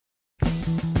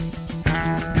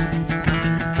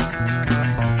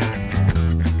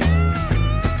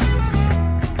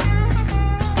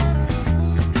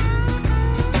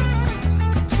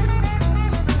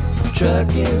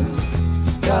Trucking,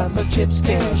 got my chips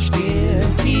cashed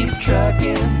in. Keep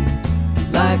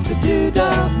trucking, like the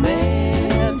Doodah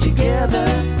Man. Together,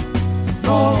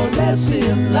 more or less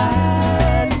in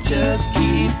line. Just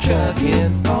keep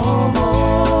trucking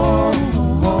on.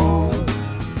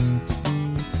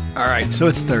 All right, so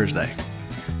it's Thursday.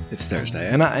 It's Thursday,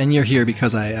 and you're here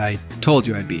because I told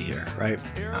you I'd be here, right?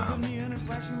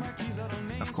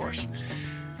 Of course.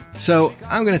 So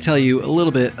I'm going to tell you a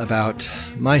little bit about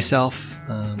myself,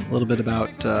 a little bit about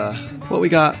what we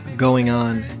got going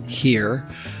on here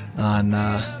on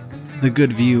the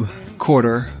Good View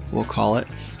Quarter, we'll call it.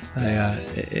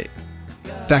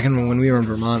 Back when we were in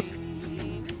Vermont,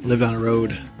 lived on a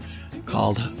road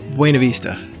called Buena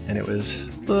Vista, and it was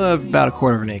about a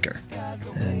quarter of an acre.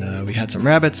 And we had some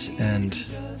rabbits, and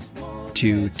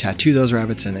to tattoo those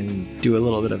rabbits and do a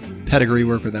little bit of pedigree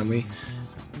work with them, we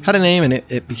had a name, and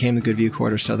it became the Good View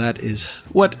Quarter, so that is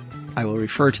what I will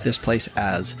refer to this place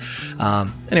as.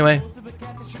 Anyway,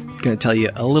 I'm going to tell you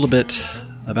a little bit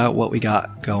about what we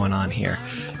got going on here.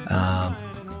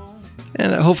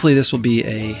 And hopefully this will be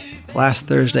a last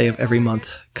Thursday of every month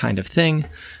kind of thing.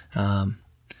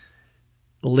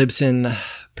 Libsyn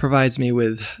provides me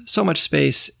with so much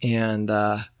space, and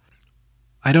I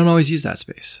don't always use that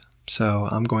space. So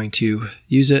I'm going to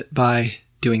use it by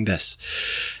doing this.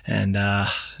 And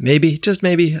maybe, just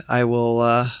maybe, I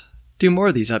will do more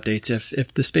of these updates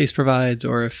if the space provides,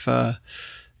 or if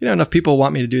enough people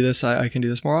want me to do this, I can do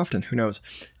this more often. Who knows?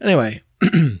 Anyway,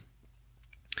 I'm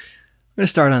going to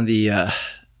start on the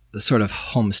sort of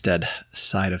homestead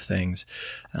side of things.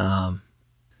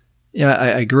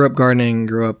 I grew up gardening,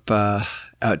 grew up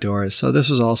outdoors, so this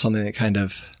was all something that kind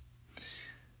of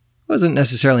wasn't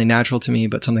necessarily natural to me,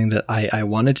 but something that I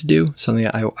wanted to do, something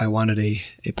I wanted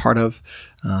a part of.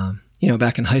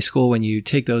 Back in high school, when you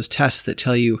take those tests that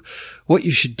tell you what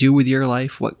you should do with your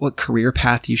life, what career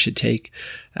path you should take,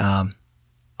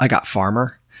 I got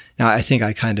farmer. Now, I think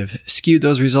I kind of skewed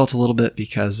those results a little bit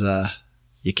because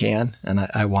you can, and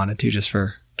I wanted to just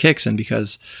for kicks, and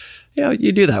because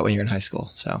you do that when you're in high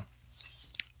school. So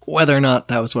whether or not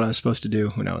that was what I was supposed to do,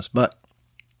 who knows? But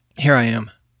here I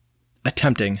am,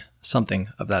 attempting something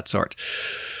of that sort.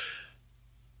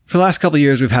 For the last couple of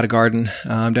years, we've had a garden.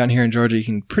 Down here in Georgia, you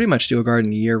can pretty much do a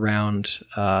garden year-round.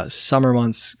 Summer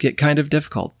months get kind of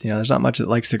difficult. There's not much that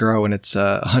likes to grow when it's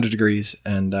 100 degrees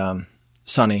and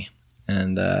sunny.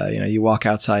 And, you walk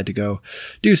outside to go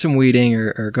do some weeding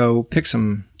or go pick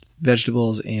some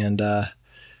vegetables. And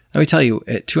let me tell you,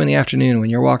 at 2 p.m, when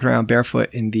you're walking around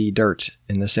barefoot in the dirt,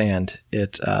 in the sand,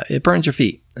 it burns your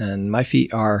feet. And my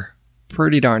feet are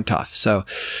pretty darn tough. So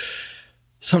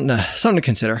something to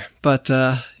consider. But,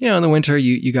 in the winter,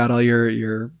 you got all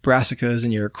your brassicas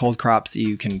and your cold crops that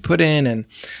you can put in. And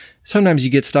sometimes you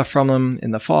get stuff from them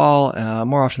in the fall.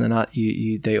 More often than not,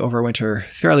 they overwinter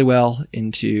fairly well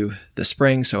into the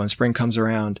spring. So when spring comes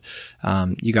around,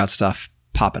 you got stuff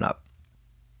popping up.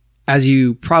 As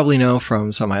you probably know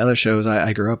from some of my other shows,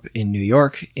 I grew up in New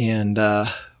York, and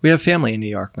we have family in New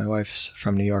York. My wife's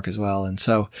from New York as well. And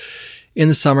so in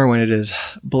the summer, when it is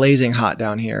blazing hot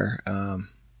down here,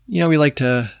 we like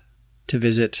to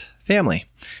visit family.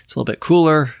 It's a little bit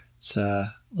cooler. It's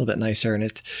a little bit nicer, and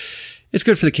it's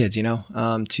good for the kids,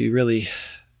 to really,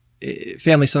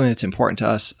 family's something that's important to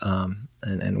us,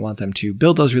 and want them to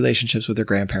build those relationships with their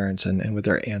grandparents and with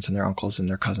their aunts and their uncles and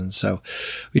their cousins. So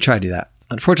we try to do that.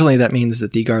 Unfortunately, that means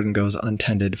that the garden goes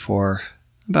untended for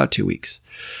about 2 weeks.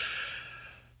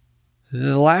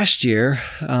 Last year,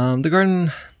 the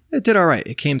garden, it did all right.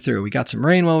 It came through. We got some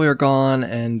rain while we were gone,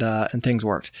 and things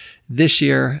worked. This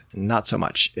year, not so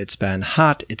much. It's been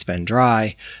hot. It's been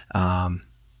dry.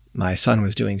 My son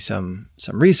was doing some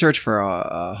research for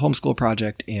a homeschool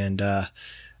project, and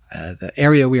the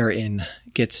area we are in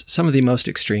gets some of the most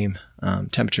extreme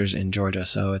temperatures in Georgia.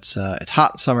 So it's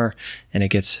hot in summer, and it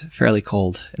gets fairly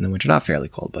cold in the winter. Not fairly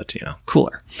cold, but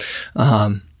cooler.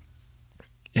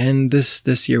 And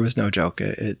this year was no joke.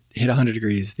 It hit 100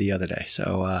 degrees the other day.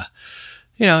 So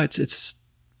it's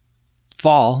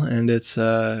fall, and it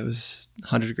was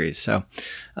 100 degrees. So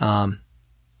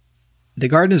the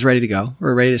garden is ready to go.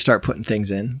 We're ready to start putting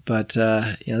things in, but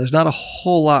there's not a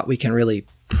whole lot we can really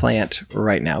plant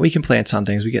right now. We can plant some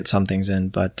things. We get some things in,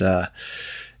 but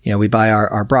we buy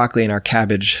our broccoli and our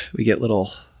cabbage. We get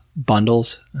little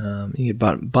bundles. You get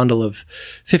a bundle of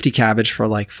 50 cabbage for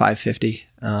like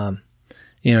 $5.50.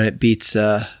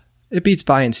 It beats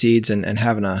buying seeds and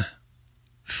having a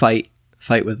fight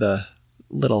with the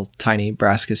little tiny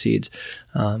brassica seeds.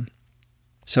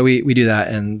 So we do that,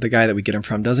 and the guy that we get them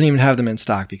from doesn't even have them in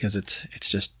stock because it's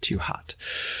just too hot.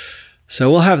 So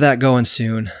we'll have that going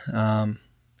soon.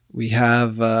 We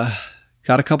have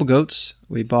got a couple goats.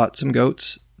 We bought some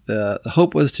goats. The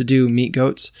hope was to do meat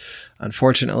goats.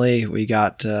 Unfortunately, we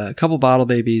got a couple bottle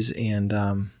babies, and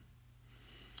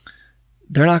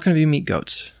they're not going to be meat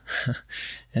goats.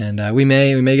 And we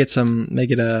may get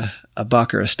a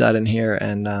buck or a stud in here,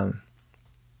 and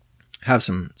have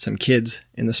some kids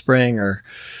in the spring or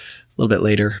a little bit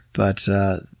later. But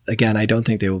again, I don't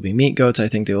think they will be meat goats. I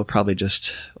think they will probably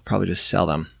just sell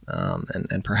them,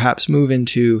 and perhaps move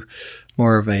into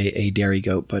more of a dairy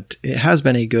goat. But it has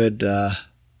been a good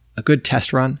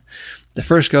test run. The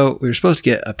first goat, we were supposed to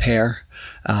get a pair,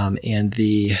 and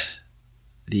the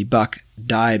buck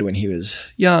died when he was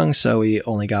young, so we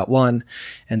only got one.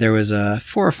 And there was a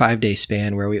 4 or 5 day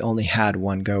span where we only had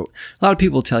one goat. A lot of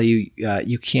people tell you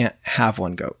you can't have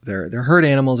one goat. They're herd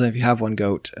animals, and if you have one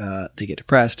goat, they get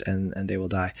depressed and they will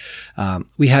die.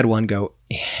 We had one goat,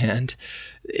 and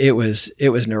it was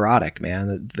neurotic,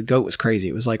 man. The goat was crazy.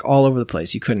 It was like all over the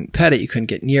place. You couldn't pet it. You couldn't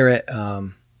get near it.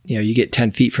 You get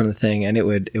 10 feet from the thing and it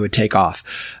would take off.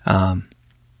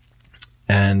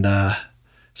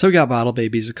 So we got bottle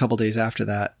babies a couple days after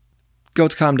that.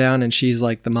 Goats calmed down, and she's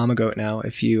like the mama goat now.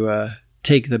 If you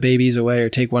take the babies away or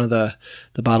take one of the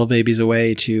bottle babies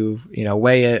away to,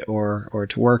 weigh it or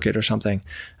to work it or something,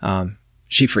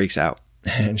 she freaks out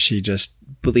and she just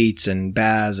bleats and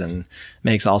baas and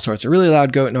makes all sorts of really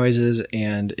loud goat noises.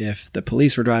 And if the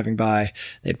police were driving by,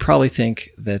 they'd probably think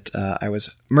that I was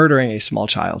murdering a small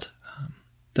child.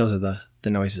 Those are the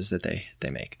noises that they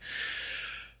make.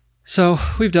 So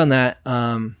we've done that.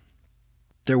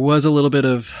 There was a little bit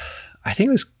of, I think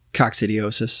it was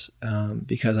coccidiosis,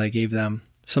 because I gave them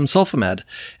some Sulfamed,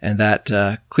 and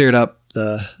that cleared up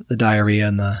the diarrhea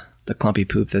and the clumpy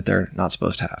poop that they're not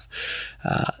supposed to have.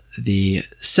 The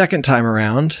second time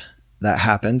around that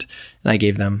happened, and I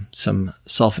gave them some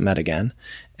Sulfamed again,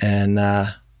 and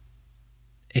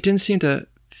it didn't seem to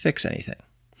fix anything.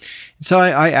 And so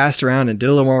I asked around and did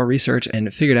a little more research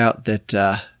and figured out that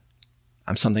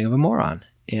I'm something of a moron,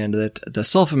 and that the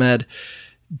Sulfamed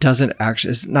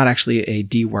is not actually a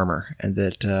dewormer, and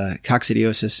that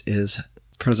coccidiosis is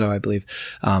protozoa, I believe,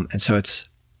 and so it's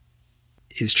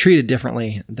treated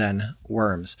differently than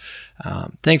worms.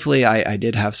 Thankfully, I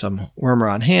did have some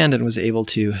wormer on hand and was able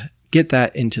to get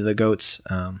that into the goats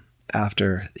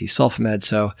after the Sulfamed.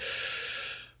 So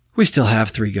we still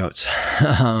have 3 goats,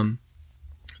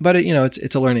 but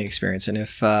it's a learning experience, and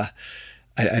if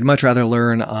I'd much rather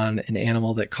learn on an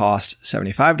animal that cost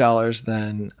 $75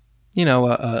 than,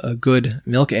 a good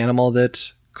milk animal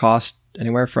that cost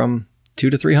anywhere from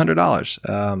 $200 to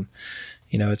 $300.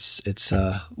 It's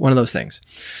one of those things.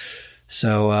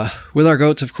 So with our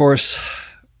goats, of course,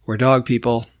 we're dog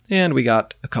people, and we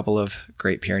got a couple of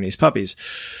Great Pyrenees puppies.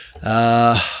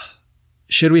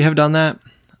 Should we have done that?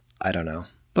 I don't know,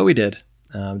 but we did.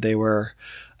 They were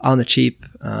on the cheap.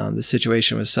 The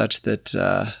situation was such that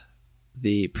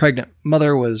the pregnant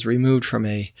mother was removed from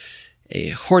a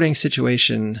hoarding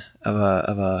situation of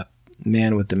a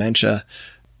man with dementia.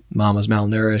 Mom was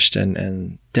malnourished,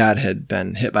 and dad had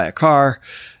been hit by a car.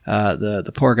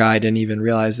 The poor guy didn't even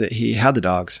realize that he had the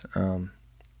dogs.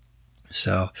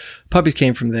 So puppies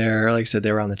came from there. Like I said,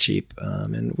 they were on the cheap.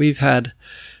 And we've had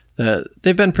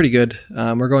they've been pretty good.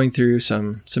 We're going through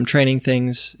some training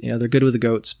things. They're good with the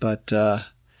goats, but they're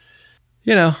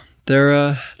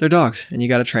dogs, and you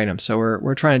got to train them. So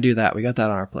we're trying to do that. We got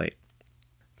that on our plate.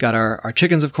 Got our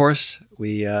chickens, of course.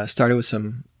 We started with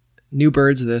some new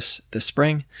birds this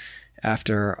spring.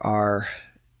 After our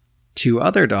 2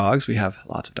 other dogs, we have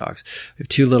lots of dogs. We have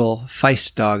 2 little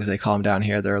feist dogs, they call them down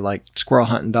here. They're like squirrel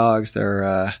hunting dogs.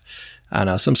 They're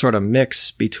some sort of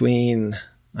mix between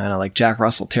like Jack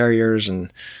Russell Terriers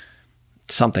and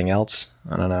something else.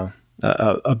 I don't know.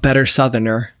 A better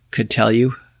Southerner could tell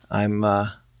you. I am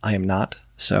not,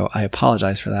 so I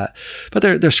apologize for that. But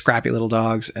they're scrappy little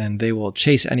dogs, and they will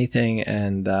chase anything,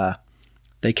 and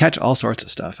they catch all sorts of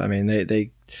stuff. I mean,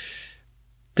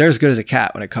 they're as good as a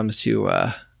cat when it comes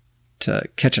to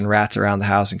catching rats around the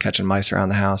house and catching mice around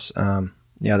the house.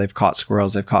 They've caught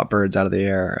squirrels, they've caught birds out of the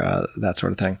air, that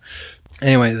sort of thing.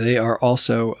 Anyway, they are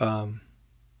also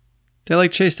they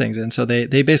like chase things, and so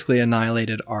they basically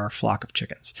annihilated our flock of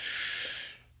chickens.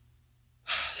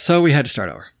 So we had to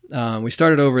start over. We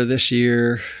started over this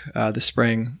year, this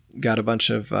spring, got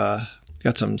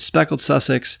some speckled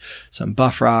Sussex, some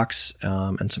buff rocks,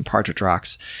 and some partridge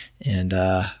rocks. And,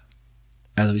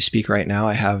 as we speak right now,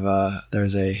 I have,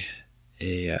 there's an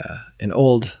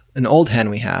old an old hen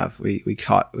we have. We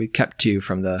kept 2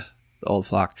 from the old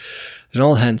flock. There's an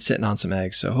old hen sitting on some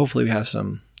eggs, so hopefully we have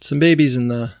some babies in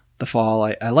the fall.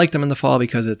 I like them in the fall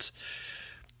because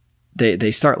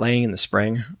they start laying in the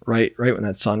spring, right when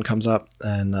that sun comes up,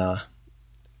 and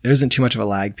there isn't too much of a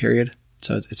lag period,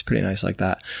 so it's pretty nice like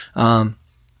that. I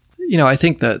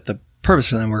think that the purpose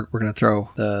for them, we're going to throw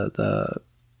the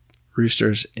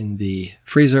roosters in the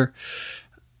freezer.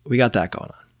 We got that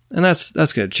going on, and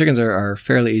that's good. Chickens are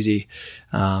fairly easy,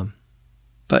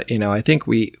 but I think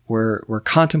we're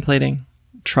contemplating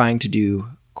trying to do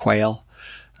quail.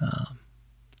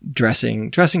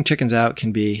 Dressing chickens out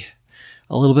can be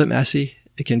a little bit messy.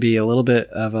 It can be a little bit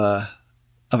of a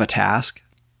task.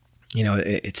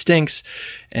 It stinks,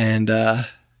 and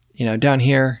down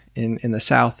here in the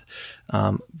South,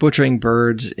 butchering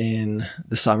birds in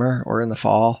the summer or in the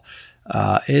fall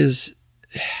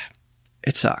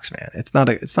it sucks, man. It's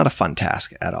not a fun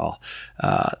task at all.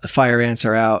 The fire ants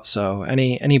are out, so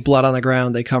any blood on the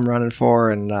ground they come running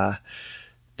for, and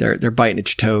they're biting at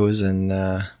your toes, and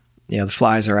the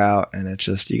flies are out, and it's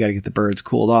just, you got to get the birds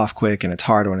cooled off quick, and it's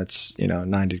hard when it's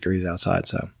 90 degrees outside.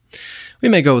 So we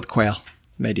may go with quail.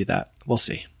 May do that. We'll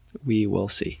see. We will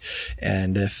see.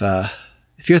 And if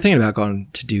you're thinking about going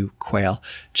to do quail,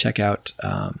 check out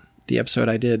the episode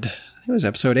I did. I think it was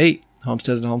episode 8,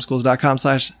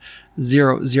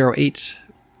 homesteadsandhomeschools.com/008.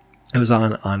 It was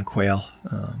on quail,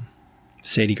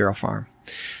 Sadie Girl Farm.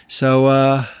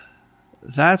 So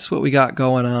that's what we got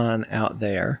going on out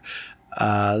there.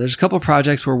 There's a couple of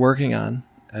projects we're working on.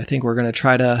 I think we're going to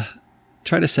try to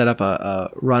set up a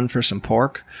run for some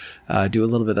pork, do a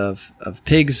little bit of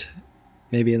pigs,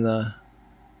 maybe in the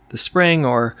spring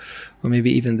or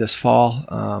maybe even this fall.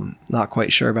 Not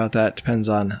quite sure about that. Depends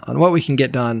on what we can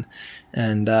get done.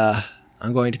 And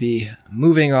I'm going to be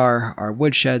moving our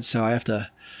woodshed, so I have to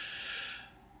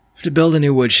build a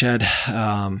new woodshed.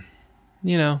 The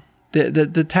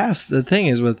thing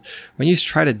is, with when you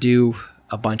try to do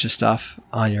a bunch of stuff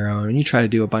on your own, and you try to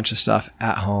do a bunch of stuff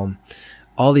at home,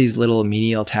 all these little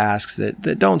menial tasks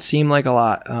that don't seem like a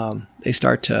lot, they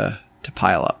start to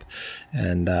pile up.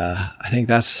 And I think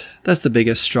that's the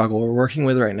biggest struggle we're working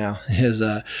with right now, is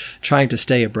trying to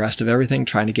stay abreast of everything,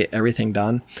 trying to get everything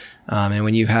done. And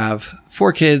when you have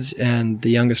 4 kids and the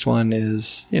youngest one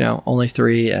is, only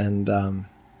 3 and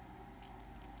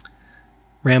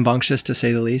rambunctious, to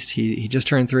say the least, he just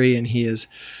turned 3, and he is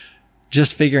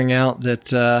just figuring out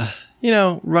that,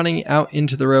 running out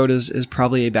into the road is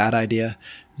probably a bad idea,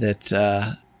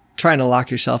 that trying to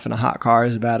lock yourself in a hot car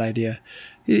is a bad idea.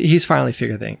 He's finally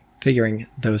figuring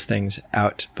those things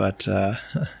out, but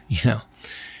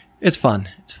it's fun.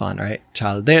 It's fun, right?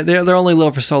 Child, they're only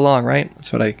little for so long, right?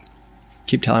 That's what I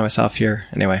keep telling myself here.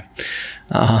 Anyway,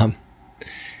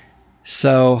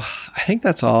 so I think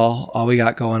that's all we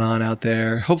got going on out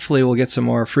there. Hopefully, we'll get some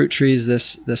more fruit trees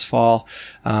this fall.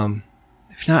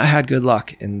 If not, I had good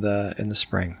luck in the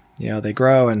spring. They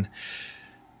grow, and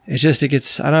it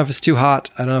gets. I don't know if it's too hot.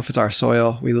 I don't know if it's our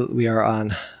soil. We are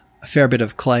on a fair bit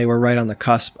of clay. We're right on the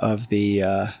cusp of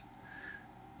the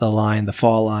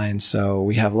fall line. So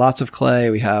we have lots of clay,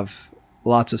 we have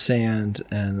lots of sand,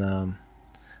 and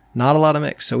not a lot of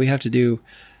mix. So we have to do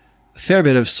a fair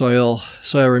bit of soil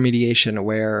remediation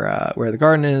where the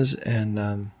garden is,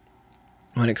 and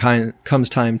when it comes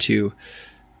time to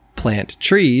plant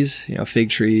trees,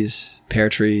 fig trees, pear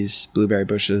trees, blueberry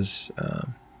bushes,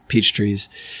 peach trees,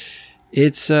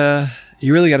 it's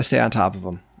you really got to stay on top of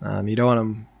them. You don't want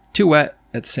them too wet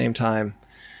at the same time.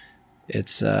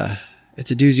 It's a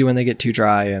doozy when they get too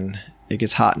dry, and it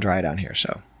gets hot and dry down here,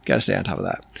 so got to stay on top of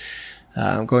that.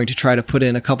 I'm going to try to put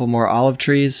in a couple more olive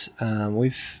trees.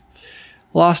 We've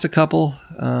lost a couple,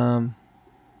 and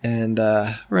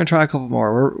we're going to try a couple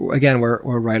more.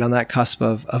 We're right on that cusp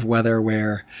of weather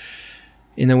where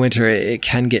in the winter it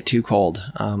can get too cold.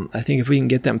 I think if we can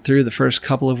get them through the first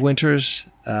couple of winters,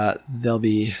 they'll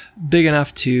be big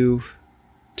enough to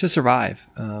survive,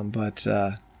 but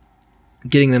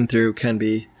getting them through can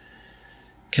be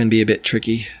a bit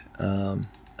tricky.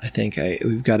 I think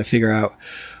we've got to figure out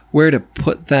where to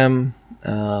put them.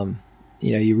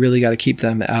 You really got to keep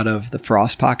them out of the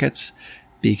frost pockets,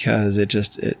 because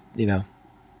the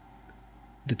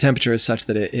temperature is such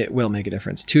that it will make a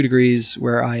difference. 2 degrees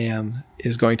where I am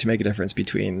is going to make a difference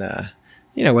between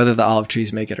whether the olive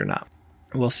trees make it or not.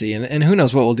 We'll see, and who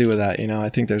knows what we'll do with that. I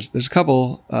think there's a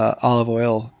couple olive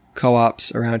oil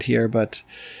co-ops around here, but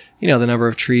the number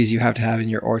of trees you have to have in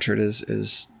your orchard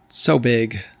is so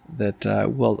big that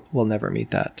we'll never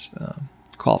meet that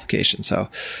qualification. So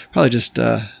probably just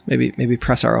maybe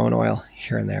press our own oil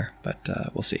here and there, but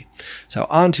we'll see. So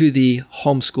on to the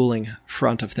homeschooling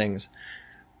front of things.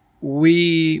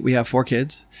 we have 4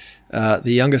 kids. The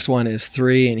youngest one is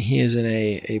 3, and he is in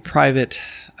a private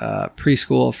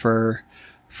preschool for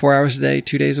 4 hours a day,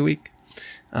 2 days a week.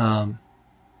 And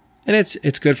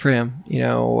it's good for him.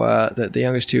 The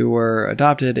youngest 2 were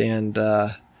adopted, and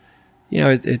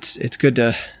it's good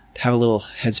to have a little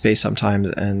headspace sometimes,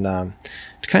 and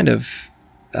to kind of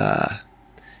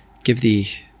give the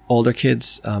older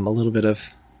kids a little bit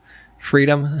of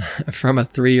freedom from a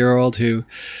 3-year-old who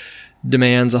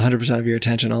demands 100% of your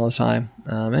attention all the time.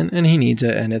 And he needs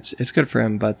it, and it's good for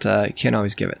him, but you can't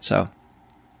always give it. So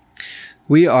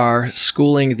we are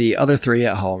schooling the other 3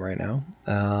 at home right now.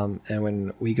 And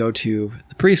when we go to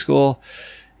the preschool,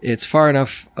 it's far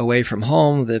enough away from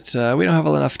home that we don't have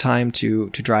enough time to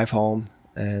drive home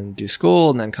and do school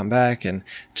and then come back, and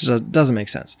it just doesn't make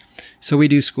sense. So we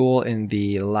do school in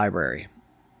the library,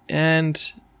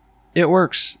 and it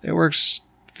works. It works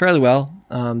fairly well.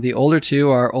 The older 2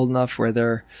 are old enough where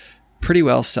they're pretty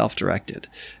well self-directed.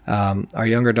 Our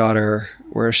younger daughter,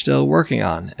 we're still working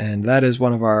on, and that is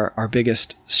one of our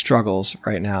biggest struggles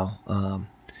right now,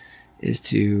 is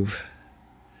to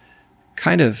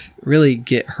kind of really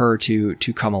get her to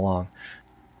come along.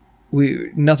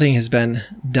 Nothing has been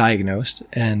diagnosed,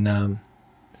 and I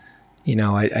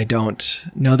don't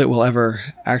know that we'll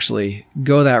ever actually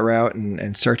go that route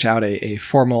and search out a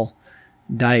formal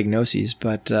diagnoses,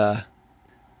 but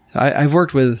I've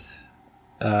worked with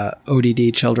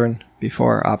ODD children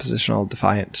before, oppositional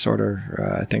defiant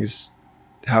disorder, I think is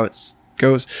how it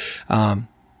goes. And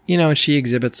she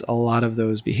exhibits a lot of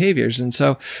those behaviors, and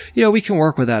so we can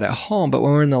work with that at home, but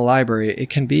when we're in the library, it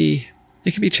can be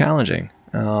challenging.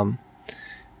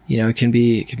 It can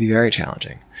be very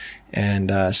challenging,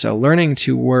 and so learning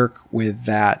to work with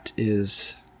that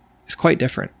is quite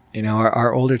different.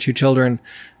 Our older 2 children,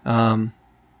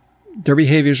 their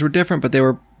behaviors were different, but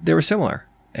they were similar.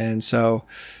 And so,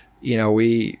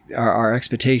 our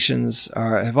expectations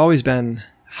have always been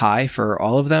high for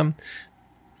all of them.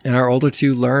 And our older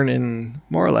 2 learn in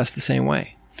more or less the same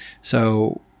way.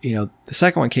 So, the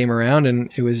second one came around, and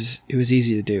it was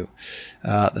easy to do.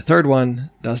 The third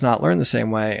one does not learn the same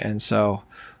way. And so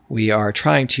we are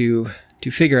trying to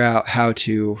figure out how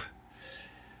to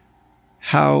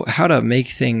make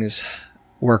things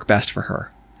work best for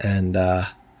her. And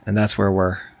that's where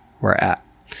we're at,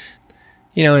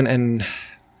 and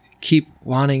keep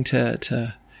wanting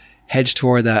to hedge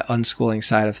toward that unschooling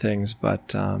side of things.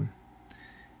 But, I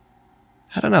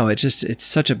don't know.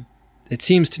 It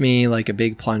seems to me like a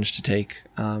big plunge to take,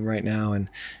 right now. And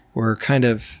we're kind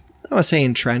of, I don't want to say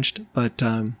entrenched, but,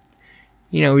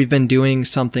 we've been doing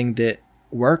something that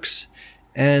works.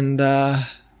 And,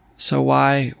 so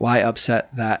why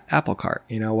upset that apple cart?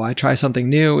 Why try something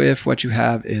new if what you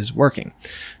have is working?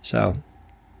 So,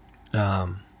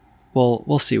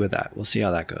 we'll see with that. We'll see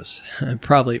how that goes.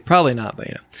 Probably not, but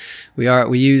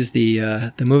we use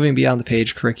the Moving Beyond the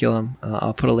Page curriculum.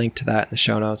 I'll put a link to that in the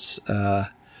show notes.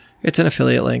 It's an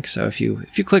affiliate link, so if you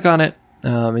click on it,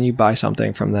 and you buy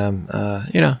something from them,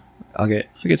 I'll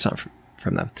get something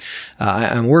from them.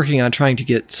 I'm working on trying to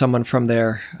get someone from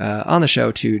there on the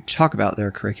show to talk about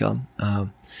their curriculum.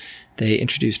 They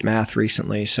introduced math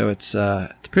recently, so it's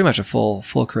pretty much a full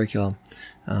curriculum.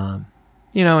 And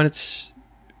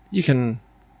you can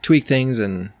tweak things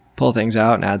and pull things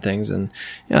out and add things, and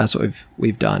that's what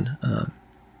we've done. And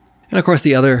of course,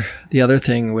 the other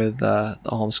thing with the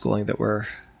homeschooling that we're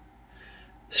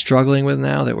struggling with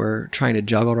now, that we're trying to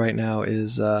juggle right now,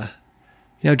 is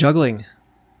juggling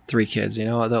 3 kids.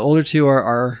 The older 2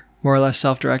 are more or less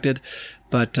self-directed,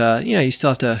 but you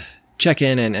still have to check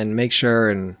in and make sure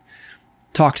and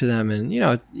talk to them, and you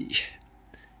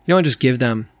don't just give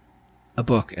them a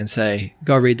book and say,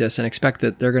 go read this, and expect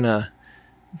that they're gonna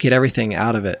get everything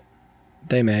out of it.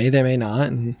 They may not,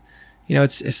 and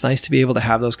it's nice to be able to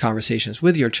have those conversations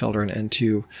with your children and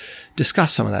to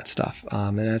discuss some of that stuff.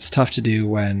 And it's tough to do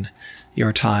when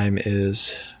your time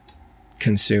is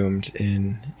consumed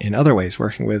in other ways,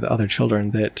 working with other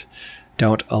children that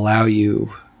don't allow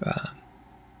you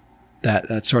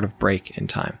that sort of break in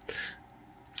time,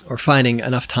 or finding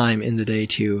enough time in the day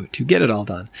to get it all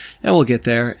done. And we'll get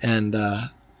there. And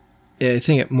I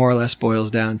think it more or less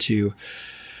boils down to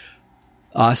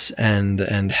us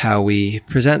and how we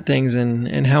present things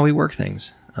and how we work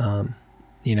things.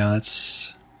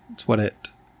 That's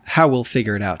how we'll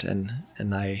figure it out. And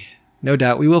I no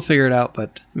doubt we will figure it out,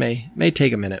 but may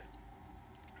take a minute.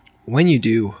 When you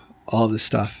do all of this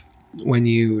stuff, when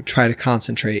you try to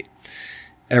concentrate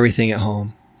everything at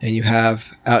home, and you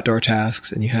have outdoor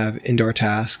tasks and you have indoor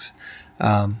tasks,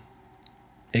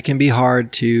 it can be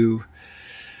hard to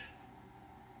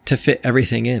fit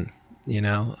everything in,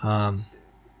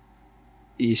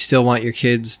 you still want your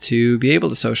kids to be able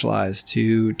to socialize,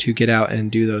 to get out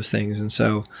and do those things. And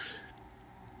so,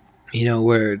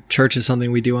 where church is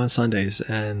something we do on Sundays,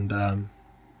 and,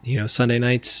 Sunday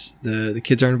nights, the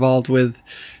kids are involved with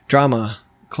drama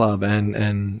club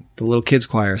and the little kids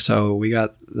choir. So we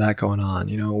got that going on.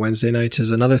 Wednesday nights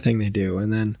is another thing they do.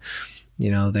 And then,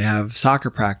 they have soccer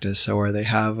practice, or they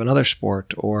have another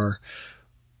sport, or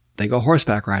they go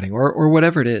horseback riding, or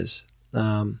whatever it is.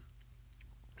 And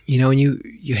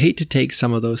you hate to take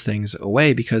some of those things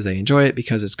away because they enjoy it,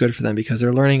 because it's good for them, because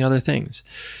they're learning other things.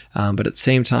 But at the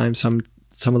same time, some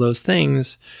of those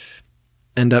things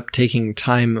end up taking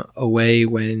time away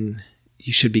when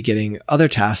you should be getting other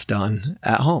tasks done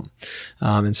at home.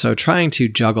 And so trying to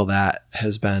juggle that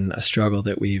has been a struggle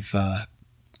that we've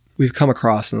come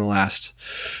across in the last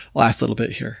little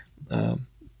bit here. And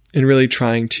really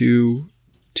trying to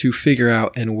figure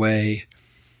out and weigh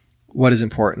what is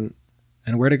important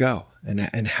and where to go,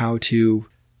 and how to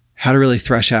really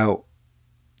thresh out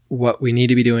what we need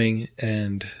to be doing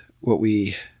and what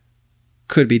we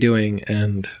could be doing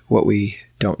and what we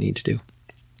don't need to do.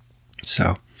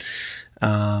 So,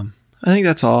 I think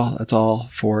that's all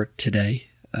for today.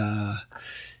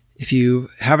 If you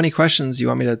have any questions you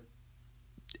want me to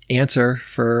answer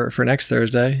for next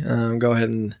Thursday, go ahead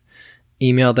and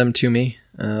email them to me,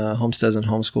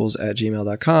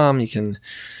 homesteadsandhomeschools@gmail.com. You can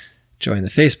join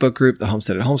the Facebook group, the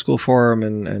Homestead at Homeschool Forum,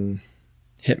 and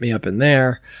hit me up in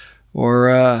there,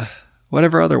 or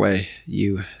whatever other way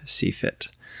you see fit.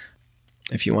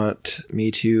 If you want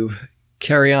me to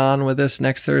carry on with this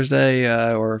next Thursday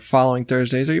or following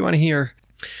Thursdays, or you want to hear,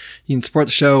 you can support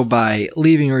the show by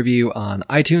leaving a review on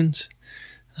iTunes.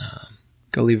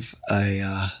 Go leave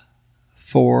a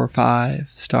 4 or 5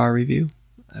 star review.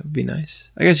 That would be nice.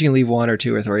 I guess you can leave 1 or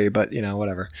 2 or 3, but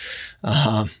whatever.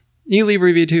 You can leave a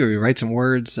review too, or you write some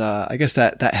words. I guess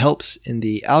that helps in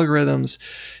the algorithms.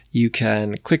 You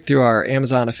can click through our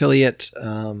Amazon affiliate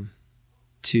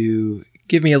to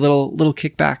give me a little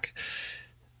kickback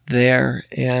there.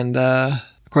 And of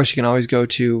course, you can always go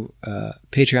to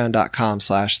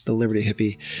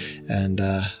patreon.com/thelibertyhippie and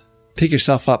pick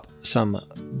yourself up some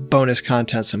bonus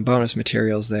content, some bonus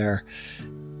materials there.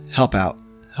 Help out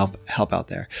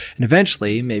there. And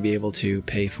eventually may be able to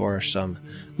pay for some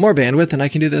more bandwidth, and I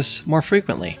can do this more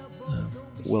frequently.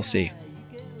 We'll see.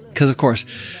 Because, of course,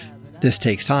 this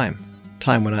takes time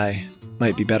when I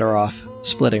might be better off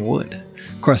splitting wood.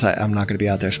 Of course, I'm not going to be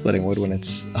out there splitting wood when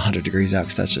it's 100 degrees out,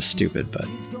 because that's just stupid, but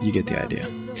you get the idea.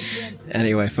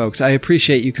 Anyway, folks, I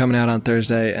appreciate you coming out on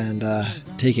Thursday and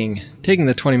taking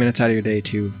the 20 minutes out of your day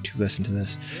to listen to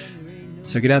this.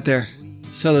 So get out there,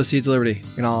 sow those seeds of liberty,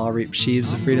 and all reap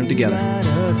sheaves of freedom together.